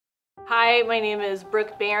Hi, my name is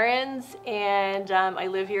Brooke Berens, and I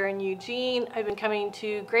live here in Eugene. I've been coming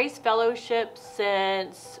to Grace Fellowship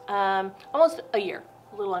since almost a year,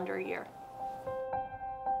 a little under a year.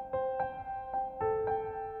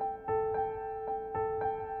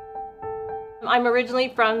 I'm originally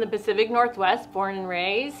from the Pacific Northwest, born and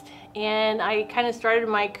raised, and I kind of started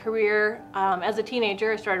my career as a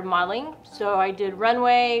teenager. I started modeling, so I did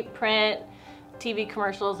runway, print, TV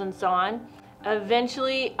commercials, and so on.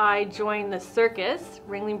 Eventually, I joined the circus,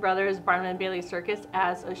 Ringling Brothers Barnum and Bailey Circus,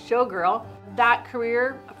 as a showgirl. That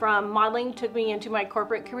career from modeling took me into my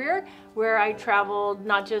corporate career, where I traveled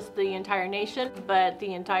not just the entire nation, but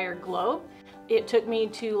the entire globe. It took me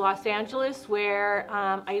to Los Angeles, where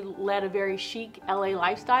I led a very chic LA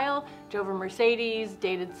lifestyle, drove a Mercedes,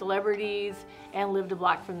 dated celebrities, and lived a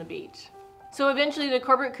block from the beach. So eventually the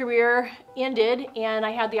corporate career ended, and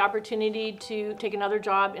I had the opportunity to take another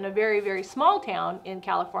job in a very, very small town in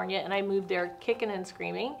California, and I moved there kicking and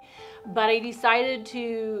screaming. But I decided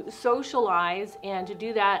to socialize, and to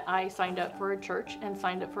do that I signed up for a church and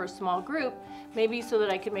signed up for a small group, maybe so that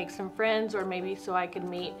I could make some friends, or maybe so I could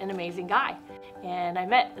meet an amazing guy. And I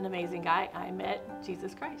met an amazing guy. I met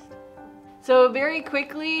Jesus Christ. So very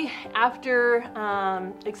quickly after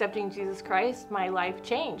accepting Jesus Christ, my life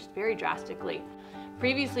changed very drastically.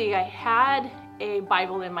 Previously, I had a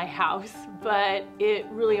Bible in my house, but it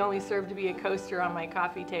really only served to be a coaster on my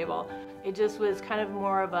coffee table. It just was kind of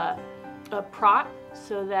more of a prop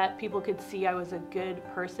so that people could see I was a good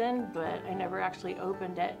person, but I never actually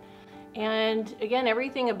opened it. And again,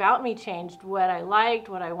 everything about me changed. What I liked,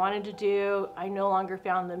 what I wanted to do. I no longer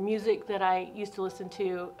found the music that I used to listen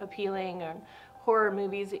to appealing, and horror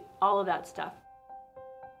movies, all of that stuff.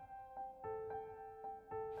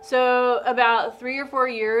 So about 3 or 4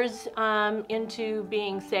 years into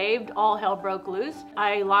being saved, all hell broke loose.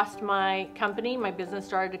 I lost my company, my business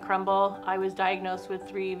started to crumble. I was diagnosed with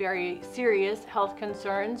 3 very serious health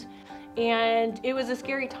concerns. And it was a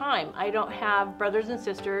scary time. I don't have brothers and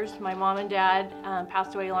sisters. My mom and dad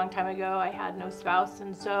passed away a long time ago. I had no spouse,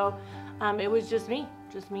 and so it was just me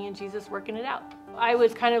and Jesus working it out. I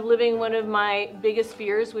was kind of living one of my biggest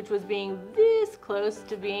fears, which was being this close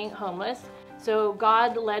to being homeless. So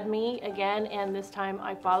God led me again, and this time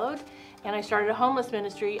I followed, and I started a homeless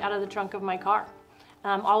ministry out of the trunk of my car.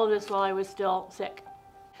 All of this while I was still sick.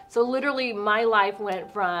 So literally my life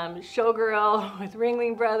went from showgirl with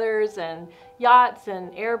Ringling Brothers and yachts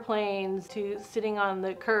and airplanes to sitting on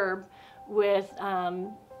the curb with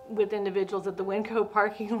individuals at the Winco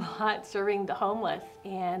parking lot serving the homeless,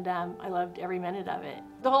 and I loved every minute of it.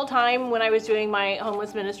 The whole time when I was doing my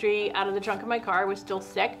homeless ministry out of the trunk of my car, I was still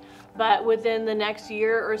sick, but within the next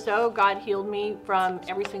year or so, God healed me from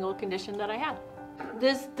every single condition that I had.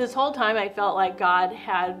 This whole time I felt like God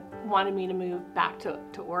had wanted me to move back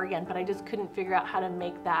to Oregon, but I just couldn't figure out how to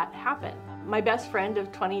make that happen. My best friend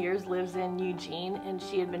of 20 years lives in Eugene, and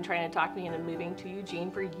she had been trying to talk me into moving to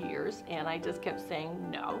Eugene for years, and I just kept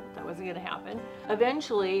saying no, that wasn't going to happen.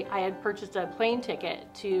 Eventually, I had purchased a plane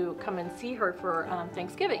ticket to come and see her for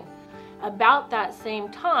Thanksgiving. About that same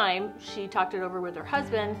time, she talked it over with her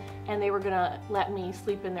husband, and they were gonna let me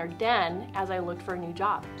sleep in their den as I looked for a new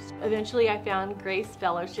job. Eventually, I found Grace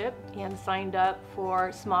Fellowship and signed up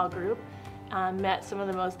for small group. Met some of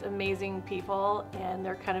the most amazing people, and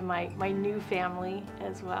they're kind of my new family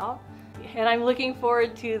as well. And I'm looking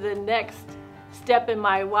forward to the next step in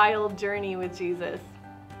my wild journey with Jesus.